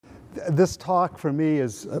this talk for me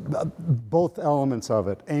is both elements of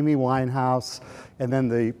it. Amy Winehouse and then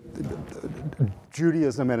the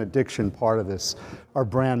Judaism and addiction part of this are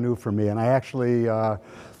brand new for me. And I actually,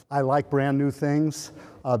 I like brand new things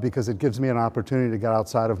because it gives me an opportunity to get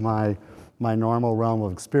outside of my normal realm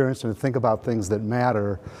of experience and to think about things that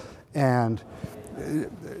matter. And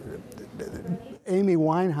Amy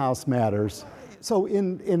Winehouse matters. So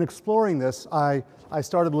in exploring this, I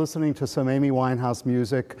started listening to some Amy Winehouse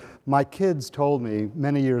music. My kids told me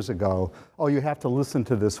many years ago, oh, you have to listen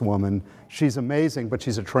to this woman. She's amazing, but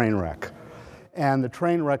she's a train wreck. And the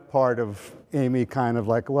train wreck part of Amy kind of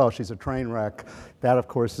like, well, she's a train wreck. That, of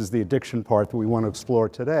course, is the addiction part that we want to explore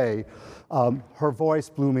today. Her voice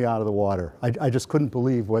blew me out of the water. I just couldn't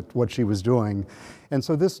believe what she was doing. And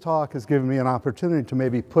so this talk has given me an opportunity to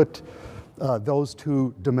maybe put those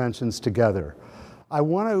two dimensions together. I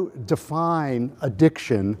want to define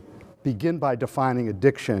addiction, begin by defining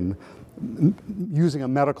addiction using a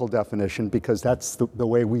medical definition because that's the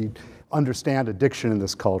way we understand addiction in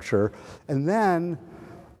this culture, and then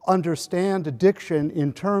understand addiction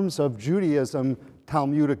in terms of Judaism,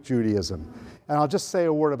 Talmudic Judaism. And I'll just say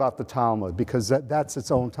a word about the Talmud because that's its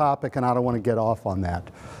own topic and I don't want to get off on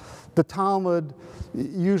that. The Talmud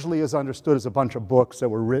usually is understood as a bunch of books that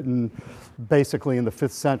were written basically in the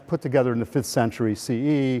 5th century, put together in the 5th century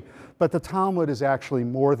CE, but the Talmud is actually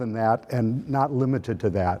more than that and not limited to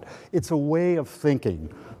that. It's a way of thinking.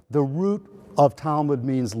 The root of Talmud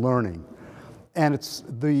means learning, and it's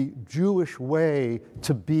the Jewish way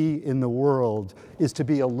to be in the world is to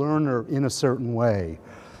be a learner in a certain way.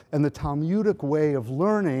 And the Talmudic way of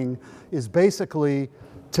learning is basically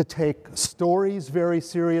to take stories very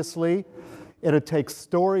seriously. And it takes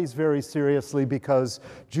stories very seriously because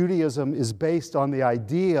Judaism is based on the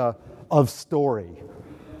idea of story,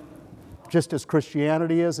 just as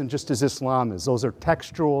Christianity is and just as Islam is. Those are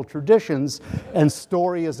textual traditions, and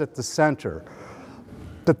story is at the center.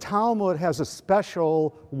 The Talmud has a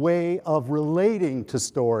special way of relating to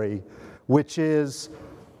story, which is,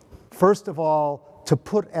 first of all, to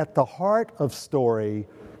put at the heart of story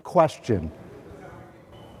question.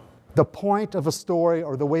 The point of a story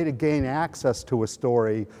or the way to gain access to a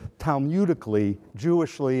story, Talmudically,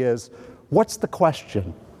 Jewishly, is what's the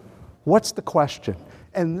question? What's the question?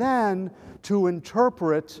 And then to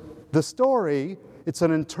interpret the story, it's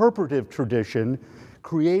an interpretive tradition,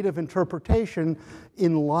 creative interpretation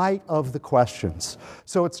in light of the questions.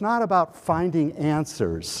 So it's not about finding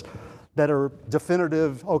answers that are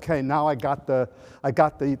definitive, okay, now I got the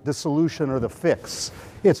solution or the fix.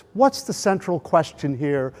 It's what's the central question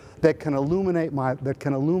here that can illuminate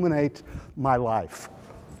my life.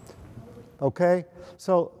 Okay?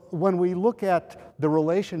 So when we look at the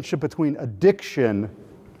relationship between addiction,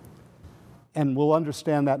 and we'll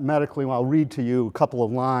understand that medically, I'll read to you a couple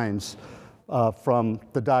of lines from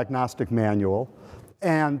the diagnostic manual,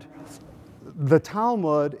 and the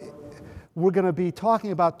Talmud, we're going to be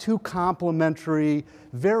talking about two complementary,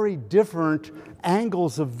 very different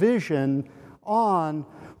angles of vision on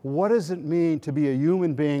what does it mean to be a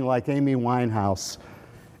human being like Amy Winehouse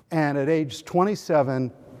and at age 27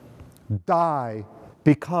 die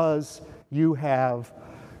because you have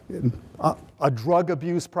a drug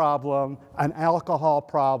abuse problem, an alcohol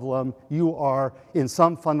problem, you are in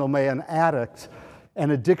some fundamental way an addict,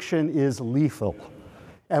 and addiction is lethal.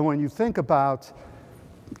 And when you think about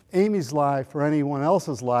Amy's life or anyone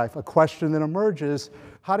else's life, a question that emerges,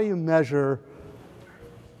 how do you measure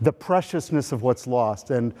the preciousness of what's lost?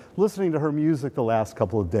 And listening to her music the last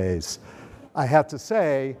couple of days, I have to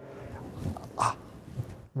say,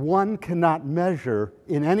 one cannot measure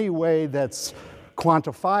in any way that's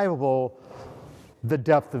quantifiable the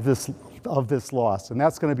depth of this loss. And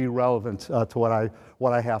that's going to be relevant to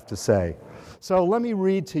what I have to say. So let me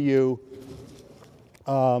read to you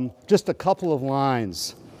just a couple of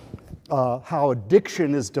lines how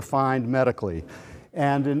addiction is defined medically.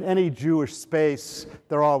 And in any Jewish space,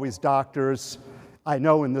 there are always doctors. I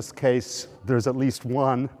know in this case, there's at least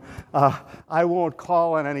one. I won't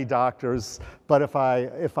call on any doctors, but if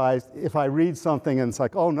I read something and it's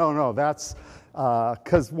like, oh, no, that's,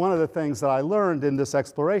 because one of the things that I learned in this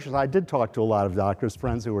exploration, I did talk to a lot of doctors,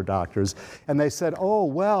 friends who were doctors, and they said, oh,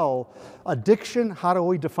 well, addiction, how do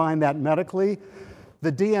we define that medically?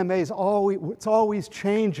 The DMA is always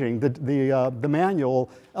changing the manual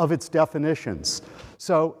of its definitions.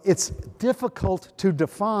 So it's difficult to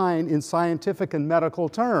define in scientific and medical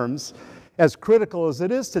terms. As critical as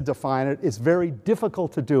it is to define it, it's very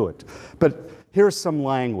difficult to do it. But here's some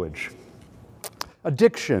language.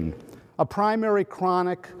 Addiction, a primary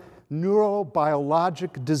chronic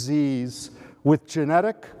neurobiologic disease with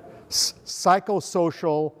genetic,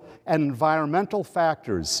 psychosocial, and environmental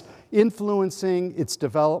factors influencing its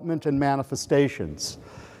development and manifestations.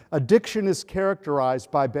 Addiction is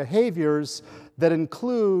characterized by behaviors that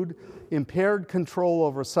include impaired control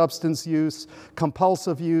over substance use,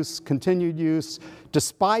 compulsive use, continued use,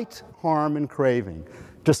 despite harm and craving.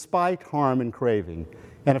 Despite harm and craving.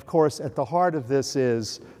 And of course, at the heart of this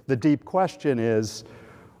is, the deep question is,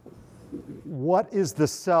 what is the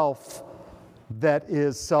self that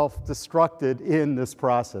is self-destructed in this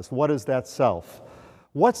process? What is that self?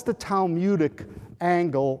 What's the Talmudic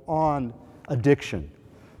angle on addiction?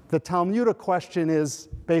 The Talmudic question is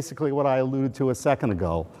basically what I alluded to a second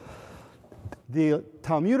ago. The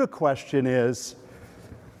Talmudic question is,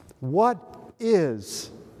 what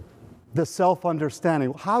is the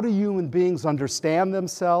self-understanding? How do human beings understand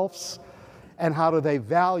themselves, and how do they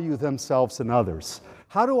value themselves and others?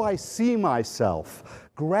 How do I see myself,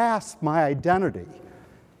 grasp my identity,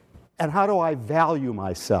 and how do I value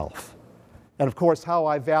myself? And of course, how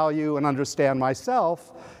I value and understand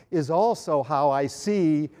myself is also how I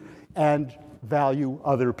see and value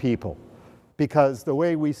other people. Because the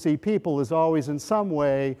way we see people is always in some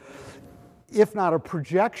way, if not a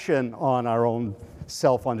projection on our own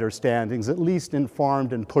self-understandings, at least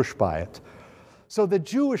informed and pushed by it. So the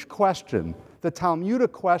Jewish question, the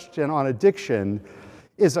Talmudic question on addiction,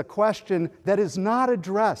 is a question that is not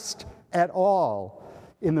addressed at all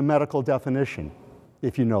in the medical definition,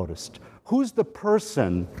 if you noticed. Who's the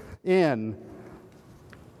person in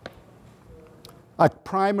a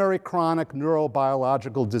primary chronic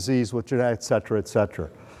neurobiological disease with genetic, et cetera, et cetera?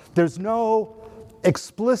 There's no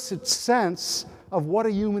explicit sense of what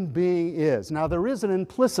a human being is. Now, there is an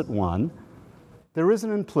implicit one. There is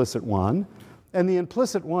an implicit one. And the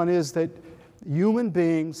implicit one is that human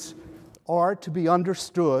beings are to be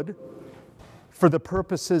understood for the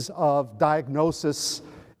purposes of diagnosis,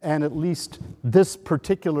 and at least this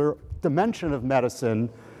particular dimension of medicine.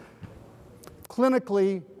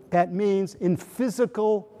 Clinically, that means in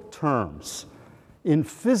physical terms. In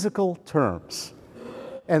physical terms,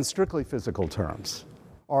 and strictly physical terms,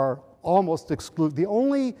 are almost excluded. The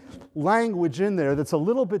only language in there that's a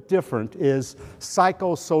little bit different is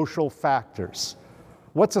psychosocial factors.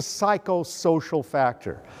 What's a psychosocial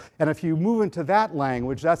factor? And if you move into that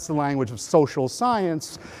language, that's the language of social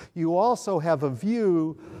science, you also have a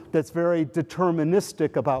view that's very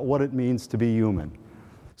deterministic about what it means to be human.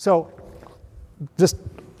 So, just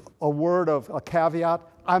a word of a caveat,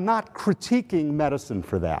 I'm not critiquing medicine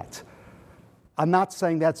for that. I'm not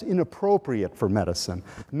saying that's inappropriate for medicine.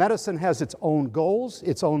 Medicine has its own goals,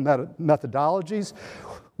 its own methodologies,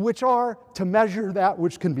 which are to measure that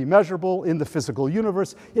which can be measurable in the physical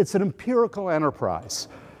universe. It's an empirical enterprise.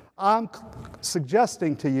 I'm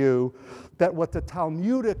suggesting to you that what the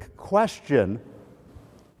Talmudic question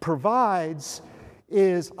provides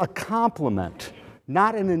is a complement,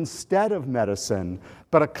 not an instead of medicine,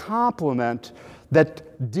 but a complement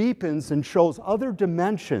that deepens and shows other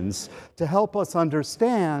dimensions to help us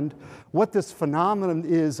understand what this phenomenon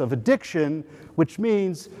is of addiction, which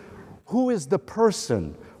means who is the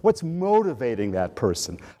person? What's motivating that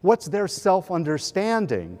person? What's their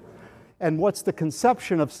self-understanding? And what's the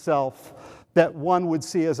conception of self that one would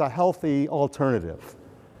see as a healthy alternative?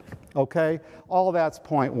 Okay? All that's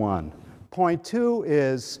point one. Point two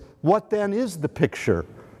is, what then is the picture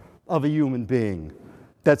of a human being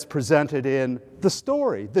that's presented in the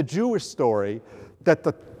story, the Jewish story that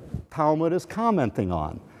the Talmud is commenting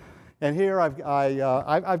on? And here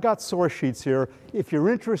I've got source sheets here. If you're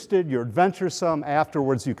interested, you're adventuresome,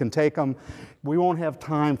 afterwards you can take them. We won't have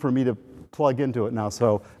time for me to plug into it now,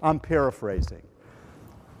 so I'm paraphrasing.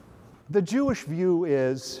 The Jewish view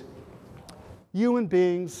is human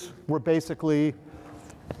beings were basically,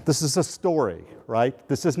 this is a story, right?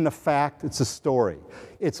 This isn't a fact, it's a story.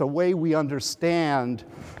 It's a way we understand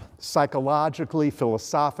psychologically,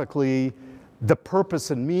 philosophically, the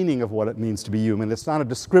purpose and meaning of what it means to be human. It's not a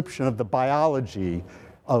description of the biology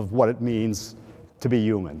of what it means to be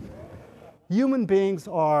human. Human beings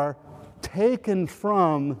are taken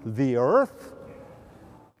from the earth,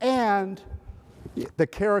 and the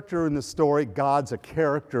character in the story, God's a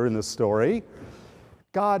character in the story,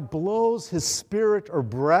 God blows his spirit or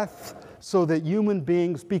breath so that human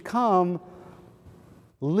beings become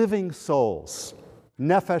living souls.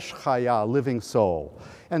 Nefesh chaya, living soul.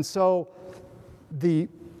 And so the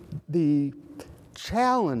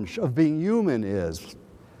challenge of being human is,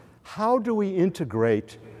 how do we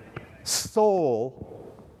integrate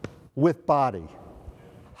soul with body?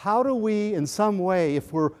 How do we, in some way,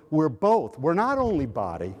 if we're both, we're not only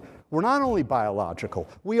body, we're not only biological,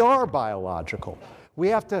 we are biological. We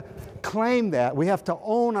have to claim that. We have to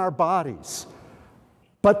own our bodies.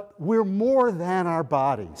 But we're more than our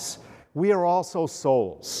bodies. We are also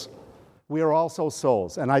souls. We are also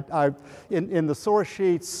souls. And in the source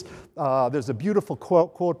sheets, there's a beautiful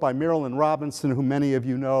quote by Marilynne Robinson, who many of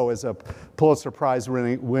you know as a Pulitzer Prize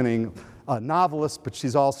winning novelist, but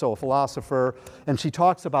she's also a philosopher. And she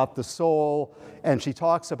talks about the soul, and she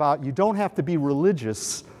talks about you don't have to be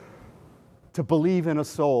religious to believe in a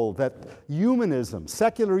soul, that humanism,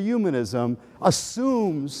 secular humanism,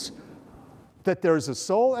 assumes that there's a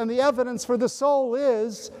soul, and the evidence for the soul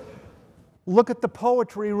is, look at the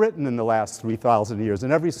poetry written in the last 3,000 years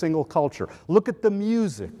in every single culture. Look at the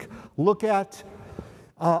music. Look at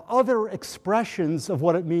other expressions of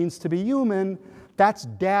what it means to be human. That's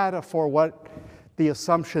data for what the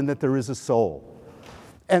assumption that there is a soul.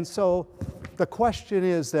 And so the question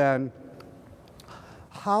is then,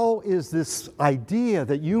 how is this idea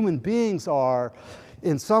that human beings are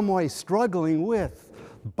in some way struggling with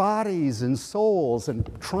bodies and souls and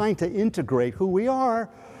trying to integrate who we are,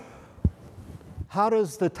 how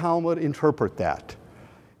does the Talmud interpret that?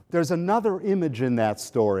 There's another image in that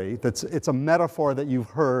story it's a metaphor that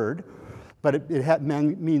you've heard, but it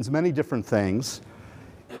means many different things,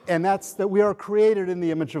 and that's that we are created in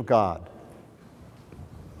the image of God.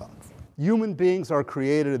 Human beings are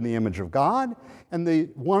created in the image of God, and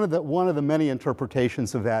one of the many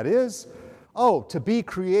interpretations of that is, to be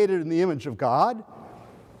created in the image of God,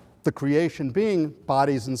 the creation being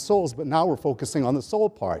bodies and souls, but now we're focusing on the soul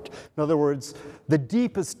part. In other words, the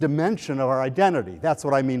deepest dimension of our identity. That's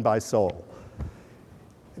what I mean by soul.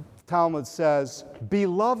 Talmud says,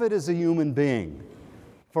 beloved is a human being,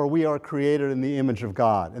 for we are created in the image of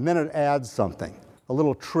God. And then it adds something, a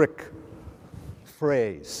little trick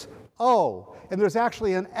phrase. And there's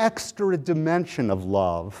actually an extra dimension of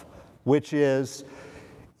love, which is,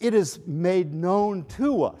 it is made known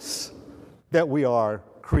to us that we are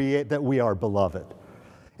beloved.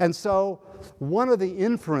 And so one of the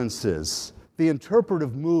inferences, the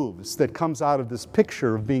interpretive moves that comes out of this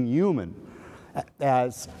picture of being human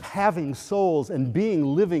as having souls and being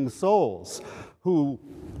living souls who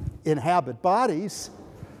inhabit bodies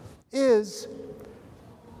is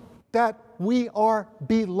that we are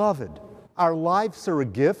beloved. Our lives are a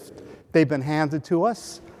gift. They've been handed to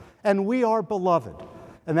us, and we are beloved.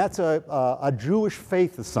 And that's a Jewish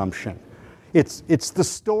faith assumption. It's the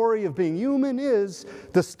story of being human is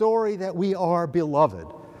the story that we are beloved.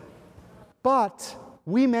 But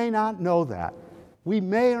we may not know that. We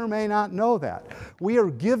may or may not know that. We are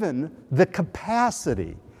given the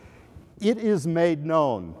capacity. It is made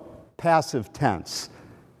known, passive tense.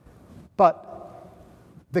 But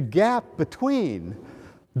the gap between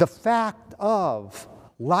the fact of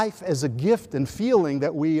life as a gift and feeling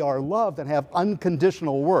that we are loved and have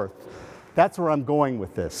unconditional worth, that's where I'm going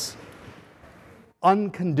with this.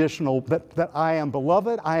 Unconditional, that I am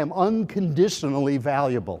beloved, I am unconditionally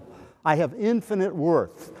valuable. I have infinite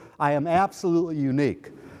worth. I am absolutely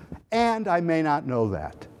unique. And I may not know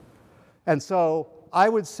that. And so I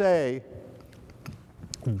would say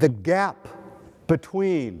the gap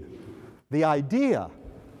between the idea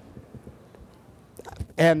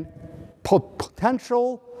and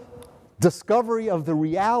potential discovery of the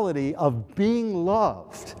reality of being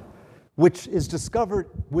loved, which is discovered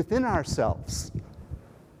within ourselves,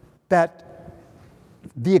 that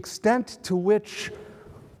the extent to which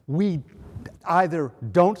we either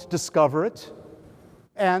don't discover it,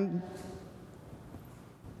 and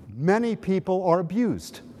many people are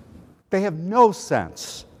abused. They have no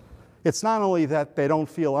sense. It's not only that they don't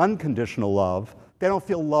feel unconditional love, they don't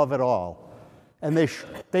feel love at all. And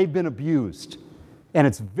they've been abused. And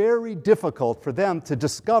it's very difficult for them to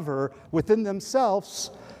discover within themselves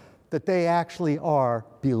that they actually are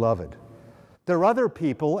beloved. There are other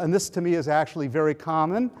people, and this to me is actually very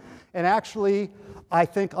common, and actually I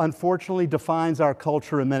think unfortunately defines our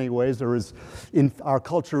culture in many ways. Our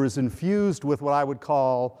culture is infused with what I would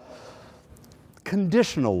call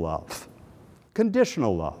conditional love.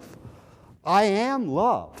 Conditional love. I am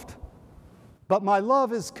loved, but my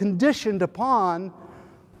love is conditioned upon,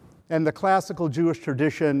 and the classical Jewish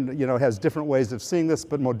tradition, has different ways of seeing this,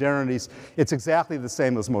 but modernity's, it's exactly the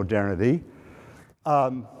same as modernity.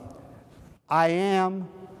 I am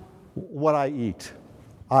what I eat.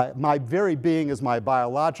 My very being is my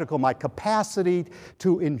biological, my capacity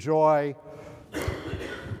to enjoy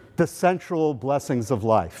the central blessings of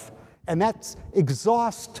life. And that's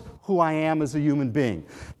exhaust who I am as a human being.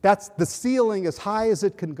 That's the ceiling as high as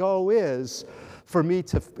it can go is for me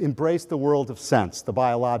to embrace the world of sense, the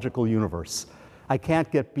biological universe. I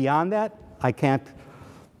can't get beyond that. I can't.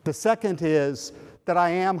 The second is that I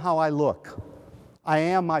am how I look. I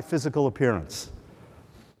am my physical appearance.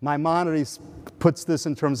 Maimonides puts this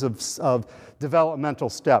in terms of developmental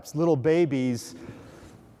steps. Little babies,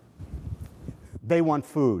 they want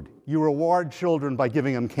food. You reward children by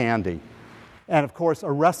giving them candy. And of course,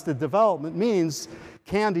 arrested development means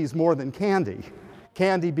candy's more than candy.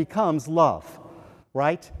 Candy becomes love,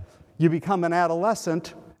 right? You become an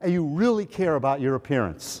adolescent and you really care about your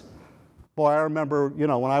appearance. Boy, I remember,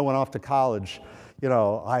 when I went off to college,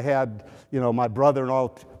 I had, my brother and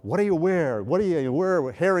all, what do you wear? What do you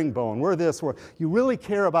wear? Herringbone, wear this. You really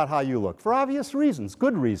care about how you look for obvious reasons,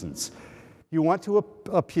 good reasons. You want to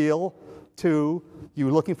appeal to,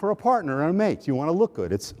 you're looking for a partner and a mate. You want to look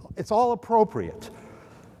good. It's all appropriate.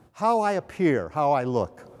 How I appear, how I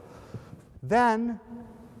look. Then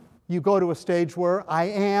you go to a stage where I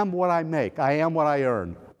am what I make. I am what I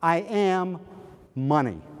earn. I am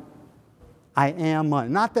money. I am money.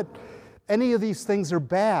 Not that any of these things are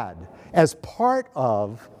bad as part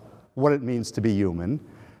of what it means to be human,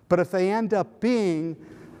 but if they end up being,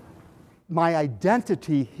 my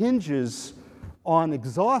identity hinges on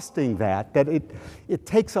exhausting that it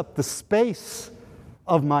takes up the space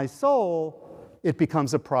of my soul, it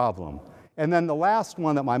becomes a problem. And then the last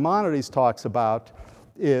one that Maimonides talks about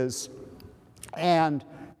is, and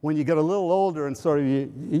when you get a little older and sort of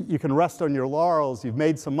you can rest on your laurels, you've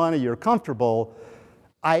made some money, you're comfortable,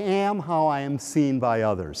 I am how I am seen by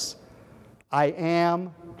others. I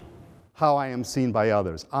am how I am seen by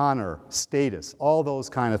others. Honor, status, all those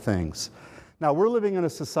kind of things. Now, we're living in a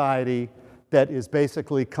society that is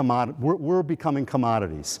basically we're becoming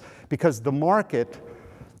commodities because the market,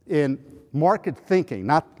 in market thinking,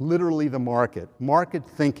 not literally the market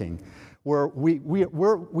thinking, where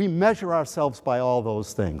we measure ourselves by all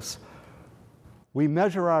those things. We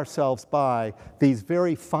measure ourselves by these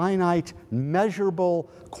very finite, measurable,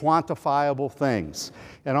 quantifiable things.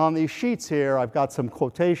 And on these sheets here, I've got some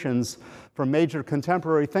quotations from major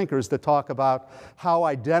contemporary thinkers that talk about how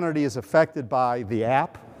identity is affected by the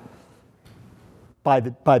app, by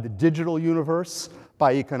the digital universe,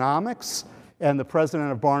 by economics. And the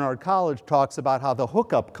president of Barnard College talks about how the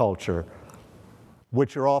hookup culture,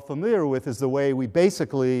 which you're all familiar with, is the way we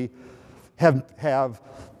basically have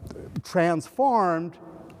transformed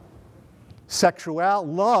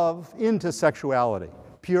love into sexuality,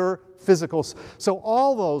 pure physical. So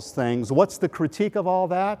all those things, what's the critique of all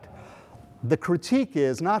that? The critique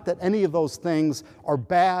is not that any of those things are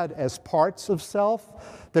bad as parts of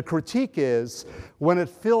self. The critique is when it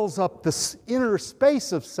fills up this inner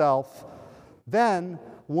space of self, then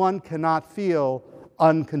one cannot feel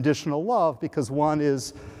unconditional love because one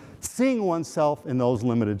is seeing oneself in those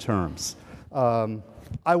limited terms.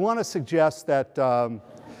 I want to suggest that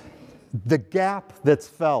the gap that's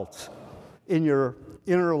felt in your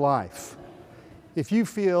inner life, if you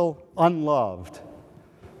feel unloved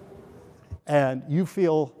and you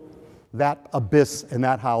feel that abyss and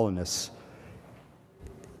that hollowness,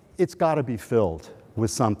 it's got to be filled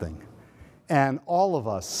with something. And all of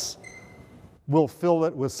us will fill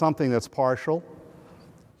it with something that's partial.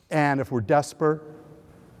 And if we're desperate,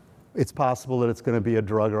 it's possible that it's going to be a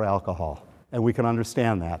drug or alcohol. And we can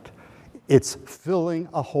understand that. It's filling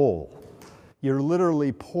a hole. You're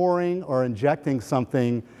literally pouring or injecting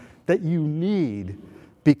something that you need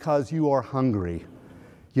because you are hungry.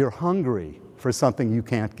 You're hungry for something you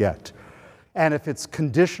can't get. And if it's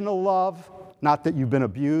conditional love, not that you've been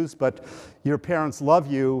abused, but your parents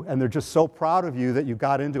love you and they're just so proud of you that you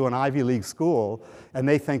got into an Ivy League school and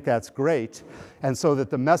they think that's great. And so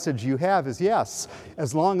that the message you have is, yes,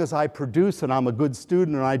 as long as I produce and I'm a good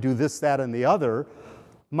student and I do this, that, and the other,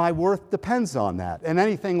 my worth depends on that. And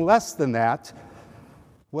anything less than that,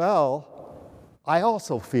 well, I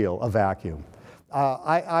also feel a vacuum.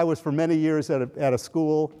 I was for many years at a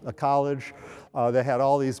school, a college, that had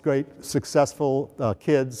all these great, successful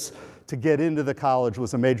kids. To get into the college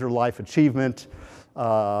was a major life achievement,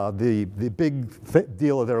 the big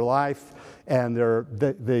deal of their life, and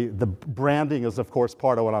the branding is, of course,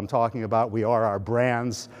 part of what I'm talking about. We are our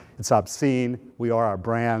brands. It's obscene. We are our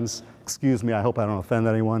brands. Excuse me, I hope I don't offend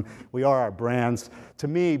anyone. We are our brands. To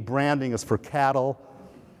me, branding is for cattle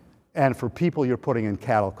and for people you're putting in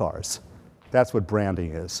cattle cars. That's what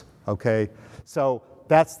branding is, okay? So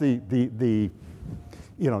that's the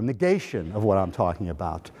negation of what I'm talking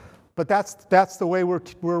about. But that's the way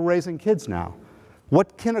we're raising kids now.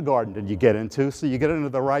 What kindergarten did you get into? So you get into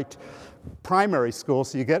the right primary school,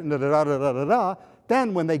 so you get into the da-da-da-da-da.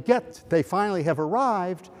 Then when they finally have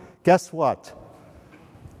arrived, guess what?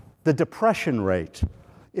 The depression rate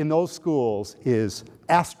in those schools is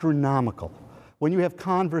astronomical. When you have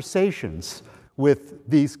conversations with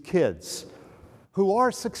these kids, who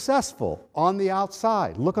are successful on the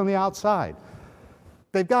outside. Look on the outside.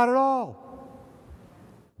 They've got it all.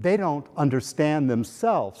 They don't understand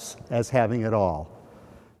themselves as having it all.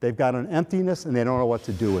 They've got an emptiness and they don't know what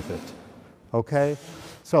to do with it. Okay?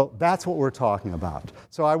 So that's what we're talking about.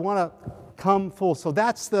 So I want to come full. So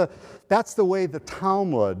that's the way the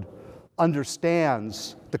Talmud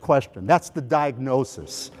understands the question. That's the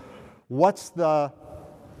diagnosis. What's the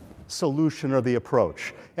solution or the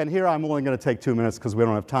approach? And here I'm only going to take 2 minutes because we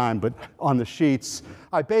don't have time, but on the sheets,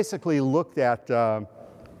 I basically looked at the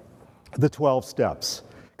 12 steps,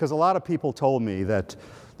 because a lot of people told me that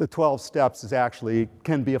the 12 steps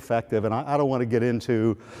can be effective, and I don't want to get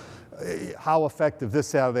into how effective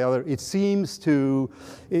this, that, or the other. It seems to,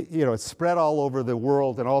 it's spread all over the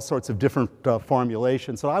world in all sorts of different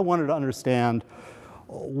formulations. So I wanted to understand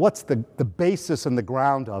what's the basis and the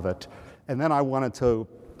ground of it, and then I wanted to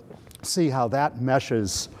see how that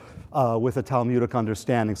meshes with a Talmudic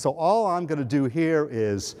understanding. So all I'm going to do here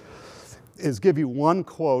is give you one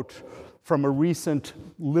quote from a recent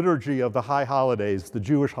liturgy of the high holidays, the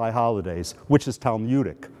Jewish high holidays, which is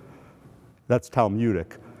Talmudic. That's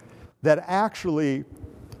Talmudic. That actually,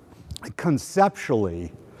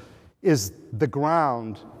 conceptually, is the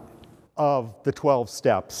ground of the 12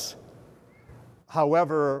 steps.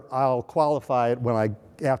 However, I'll qualify it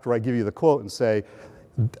after I give you the quote and say,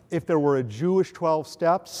 if there were a Jewish 12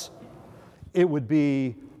 steps, there'd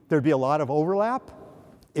be a lot of overlap.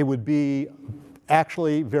 It would be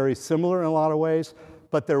actually very similar in a lot of ways,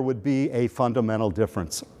 but there would be a fundamental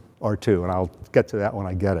difference or two, and I'll get to that when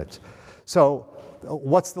I get it. So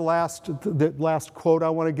what's the last quote I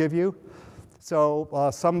want to give you?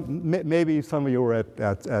 So maybe some of you were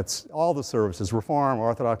at all the services, Reform,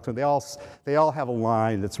 Orthodox, they all have a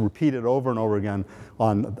line that's repeated over and over again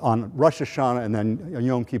on Rosh Hashanah and then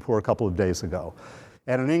Yom Kippur a couple of days ago.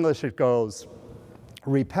 And in English it goes,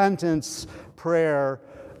 repentance, prayer,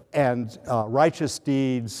 and righteous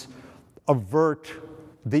deeds avert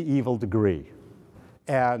the evil degree.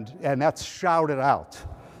 And that's shouted out.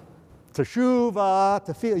 Teshuvah,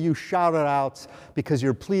 tefillah, you shout it out because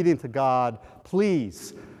you're pleading to God,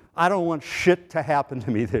 please, I don't want shit to happen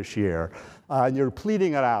to me this year. And you're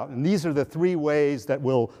pleading it out. And these are the three ways that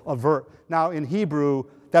will avert. Now, in Hebrew,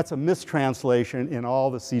 that's a mistranslation in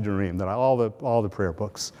all the Siddurim, all the prayer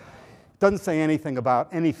books. It doesn't say anything about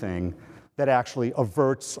anything that actually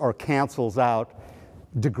averts or cancels out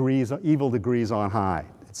evil degrees on high.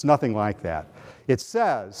 It's nothing like that. It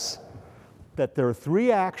says that there are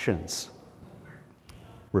three actions,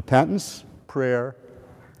 repentance, prayer,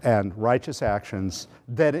 and righteous actions,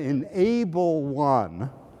 that enable one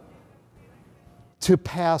to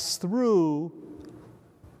pass through,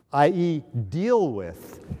 i.e. deal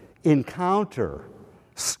with, encounter,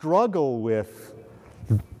 struggle with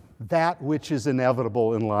that which is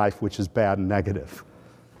inevitable in life, which is bad and negative.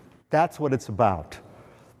 That's what it's about.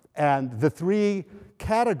 And the three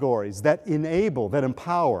categories that enable, that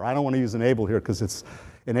empower, I don't want to use enable here because it's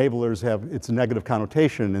a negative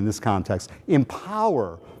connotation in this context,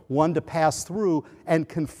 empower one to pass through and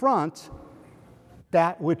confront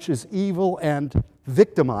that which is evil and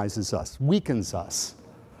victimizes us, weakens us.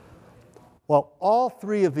 Well, all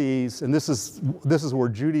three of these, and this is where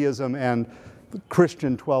Judaism and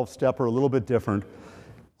Christian 12-step are a little bit different.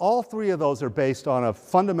 All three of those are based on a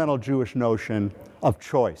fundamental Jewish notion of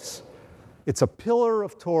choice. It's a pillar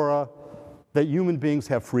of Torah that human beings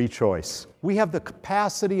have free choice. We have the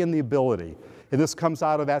capacity and the ability, and this comes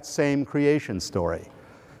out of that same creation story.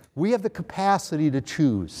 We have the capacity to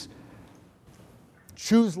choose.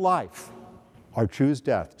 Choose life or choose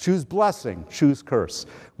death. Choose blessing, choose curse.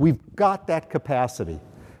 We've got that capacity.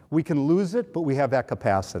 We can lose it, but we have that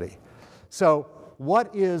capacity. So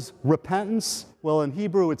what is repentance? Well, in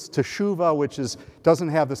Hebrew, it's teshuvah, which doesn't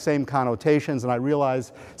have the same connotations, and I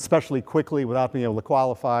realize, especially quickly, without being able to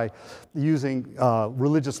qualify, using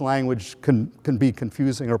religious language can be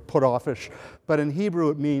confusing or put offish. But in Hebrew,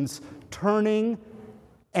 it means turning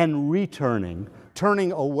and returning,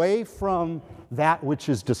 turning away from that which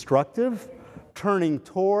is destructive, turning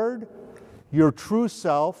toward your true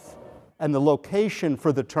self, and the location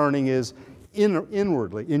for the turning is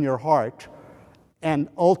inwardly, in your heart, and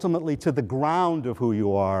ultimately to the ground of who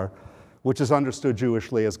you are, which is understood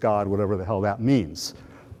Jewishly as God, whatever the hell that means,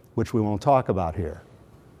 which we won't talk about here.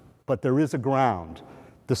 But there is a ground,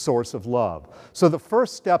 the source of love. So the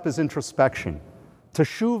first step is introspection.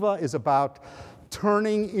 Teshuvah is about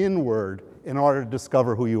turning inward in order to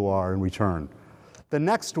discover who you are in return. The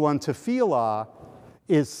next one, tefillah,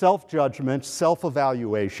 is self-judgment,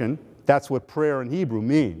 self-evaluation. That's what prayer in Hebrew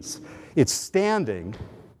means. It's standing,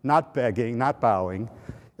 not begging, not bowing,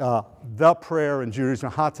 The prayer in Judaism,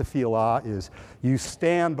 hatefillah, is you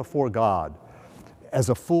stand before God as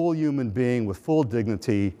a full human being with full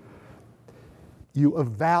dignity. You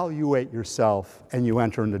evaluate yourself and you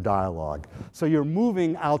enter into dialogue. So you're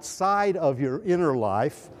moving outside of your inner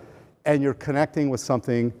life and you're connecting with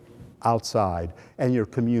something outside and you're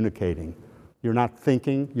communicating. You're not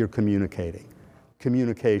thinking, you're communicating.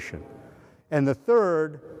 Communication. And the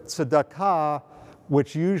third, tzedakah,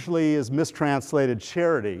 which usually is mistranslated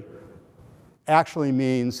charity, actually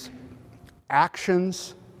means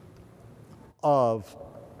actions of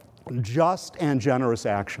just and generous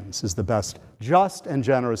actions is the best. Just and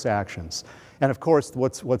generous actions. And of course,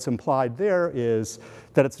 what's implied there is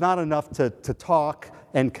that it's not enough to talk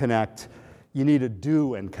and connect. You need to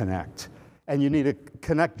do and connect. And you need to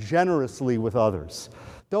connect generously with others.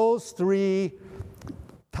 Those three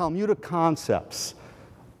Talmudic concepts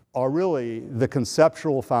are really the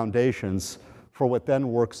conceptual foundations for what then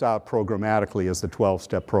works out programmatically as the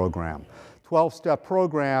 12-step program. 12-step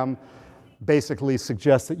program basically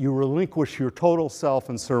suggests that you relinquish your total self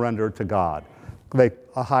and surrender to God,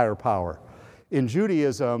 a higher power. In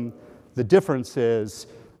Judaism, the difference is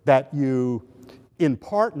that you, in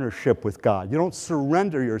partnership with God, you don't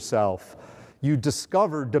surrender yourself, you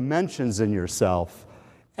discover dimensions in yourself,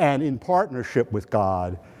 and in partnership with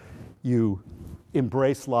God, you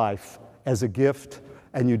embrace life as a gift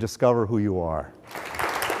and you discover who you are.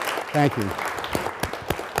 Thank you.